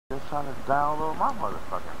trying to download my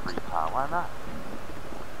motherfucking free file. Why not?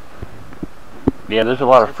 Yeah, there's a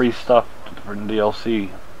lot of free stuff for DLC.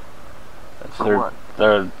 For what?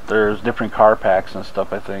 There's different car packs and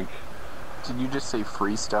stuff, I think. Did you just say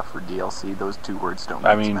free stuff for DLC? Those two words don't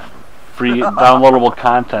I make mean, sense. free downloadable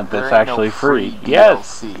content There that's ain't actually no free. free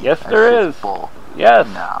Yes, DLC. yes, That there shit's is. Bull. Yes.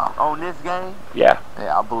 No. On this game? Yeah.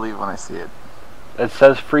 Yeah, I'll believe when I see it. It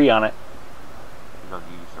says free on it. We're gonna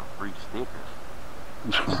give you some free stickers.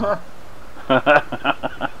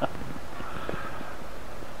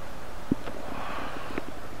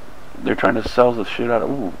 They're trying to sell the shit out of.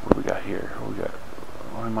 Ooh, what do we got here? What we got?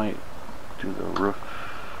 I might do the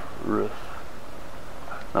roof.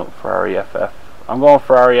 No, Ferrari FF. I'm going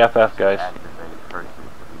Ferrari FF, guys. Activate purchase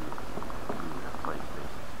to the PlayStation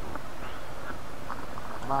Store.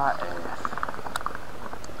 My ass.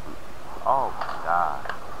 Oh my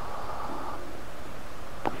god.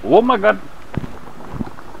 Oh my god.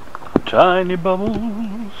 Tiny bubbles.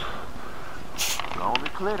 Only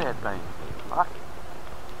clear that thing. Lock it.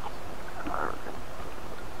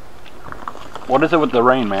 What is it with the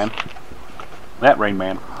Rain Man? That Rain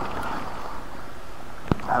Man.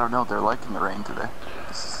 I don't know. They're liking the rain today.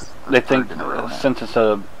 They think now. since it's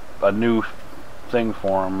a new thing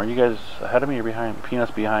for them. Are you guys ahead of me or behind?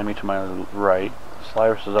 Peanut's behind me to my right.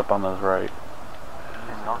 Slyrus is up on the right.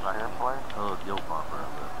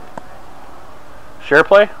 Share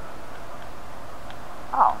play?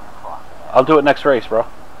 Oh, fuck. I'll do it next race, bro.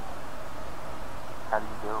 How do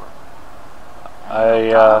you do it?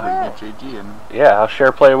 JG and Yeah, I'll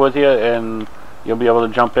share play with you, and you'll be able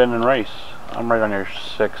to jump in and race. I'm right on your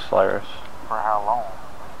 6, Slyrus. For how long?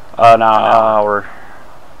 Now an hour.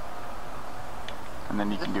 and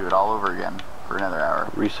then you can do it all over again for another hour.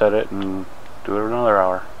 Reset it and do it another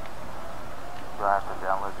hour. Do I have to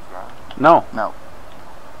download the game? No, No,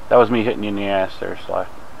 that was me hitting you in the ass there, Sly.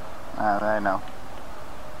 I know.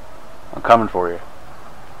 I'm coming for you.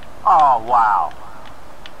 Oh, wow.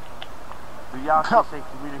 Do y'all just say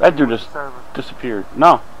communicate That dude with just the server? disappeared.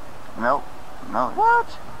 No. Nope. No. What?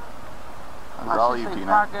 That's all you, say Peanut.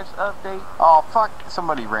 progress update. Oh, fuck.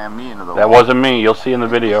 Somebody rammed me into the That wall. wasn't me. You'll see in the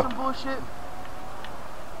video. Some bullshit.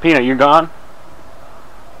 Peanut, you gone?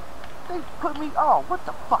 They put me. Oh, what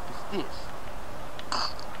the fuck is this?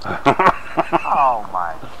 Oh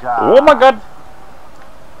my god. Oh my god.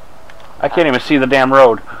 I can't even see the damn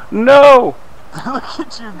road. No! Look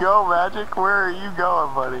at you go, Magic. Where are you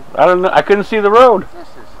going, buddy? I don't know. I couldn't see the road. This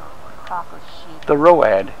is some crock of shit. The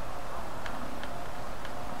road.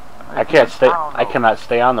 I can't stay. I cannot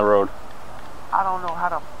stay on the road. I don't know how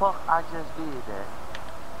the fuck I just did that.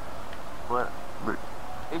 But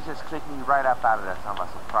it just clicked me right up out of that talking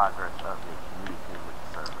about some progress update communicating with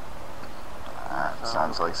the server. That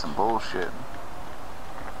sounds like some bullshit.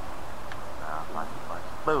 Like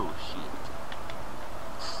bullshit.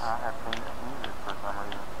 I have painted music for some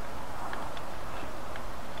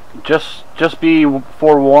reason. Just be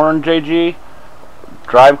forewarned, JG.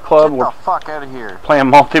 Drive Club. Get We're the fuck out of here. playing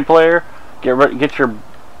multiplayer. Get your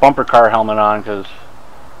bumper car helmet on, because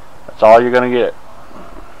that's all you're gonna get.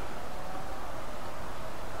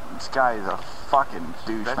 This guy is a fucking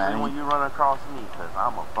douche, Especially man. when you run across me, because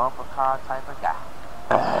I'm a bumper car type of guy.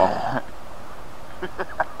 Uh-oh.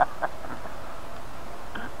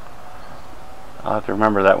 I'll have to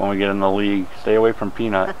remember that when we get in the league. Stay away from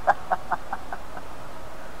Peanut.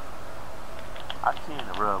 I tend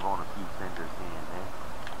to rub on a few fenders here and there.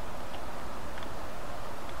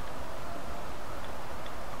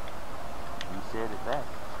 You said it best.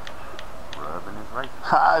 Rubbing is right.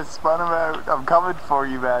 I spun him out. I'm coming for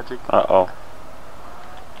you, Magic. Uh-oh.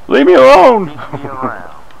 Leave me alone! Keep me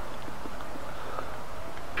around.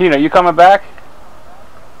 Peanut, you coming back?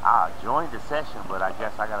 I joined the session, but I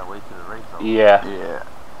guess I gotta wait till the race over. Yeah. Yeah.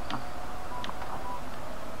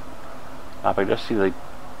 I can just see the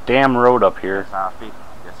damn road up here. Guess I'll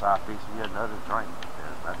fix me another drink.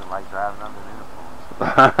 There's nothing like driving under the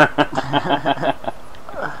influence.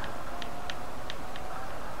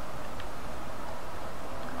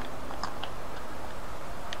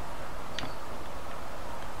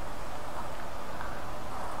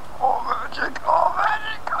 Oh, Magic.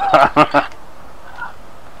 Oh, Magic.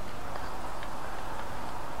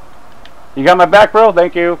 You got my back, bro?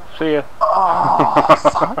 Thank you. See ya. Oh,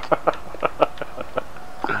 fuck.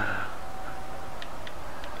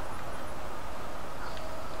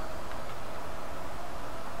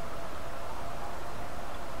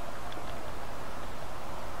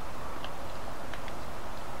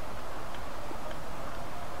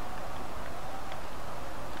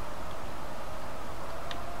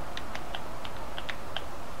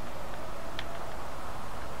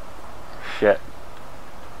 Shit.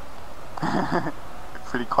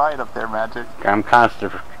 Pretty quiet up there, Magic. I'm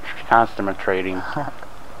concentrating.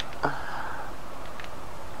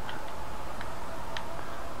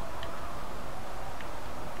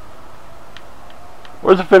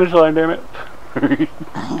 Where's the finish line, damn it?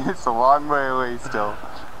 It's a long way away still.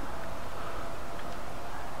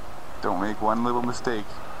 Don't make one little mistake.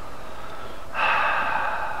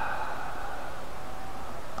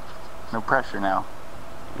 No pressure now.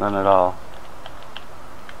 None at all.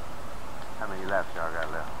 How many laps y'all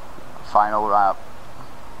got left? Final lap.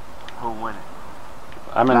 Who winning?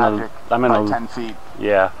 Magic I'm in by the 10 feet.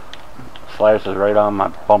 Yeah. Slyrus is right on my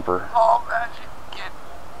bumper. Oh, Magic, get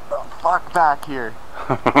the fuck back here.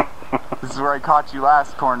 This is where I caught you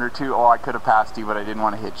last corner too. Oh, I could have passed you, but I didn't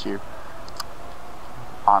want to hit you.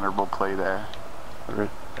 Honorable play there. I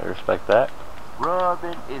respect that.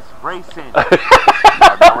 Robin is racing.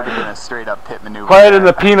 Yeah, that would have been a straight up pit maneuver. Quiet there. in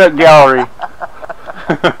the peanut gallery.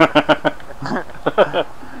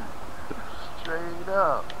 Straight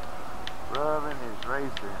up. Robin is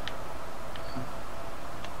racing.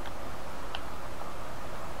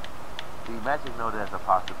 See, Magic know there's a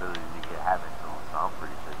possibility to get happen to him, so I'm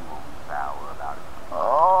pretty sure he won't be foul about it.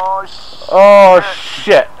 Oh, shit. Oh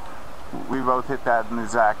shit! We both hit that in the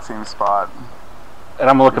exact same spot. And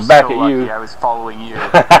I'm looking You're back so at lucky you. I was following you.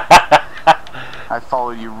 I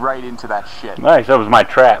followed you right into that shit. Nice, that was my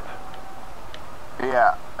trap.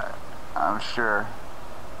 Yeah, I'm sure.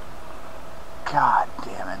 God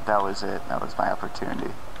damn it, that was it. That was my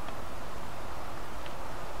opportunity.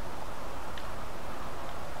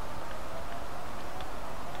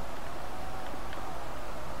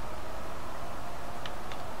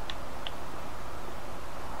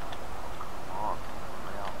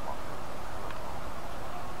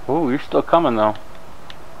 Ooh, you're still coming though.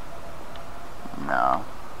 No.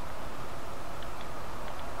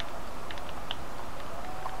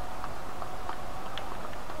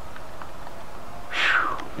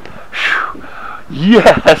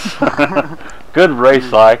 Yes! Good race,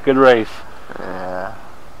 Sly. Good race. Yeah.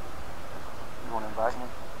 You want to invite me?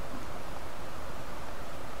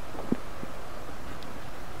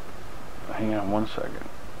 Hang on one second.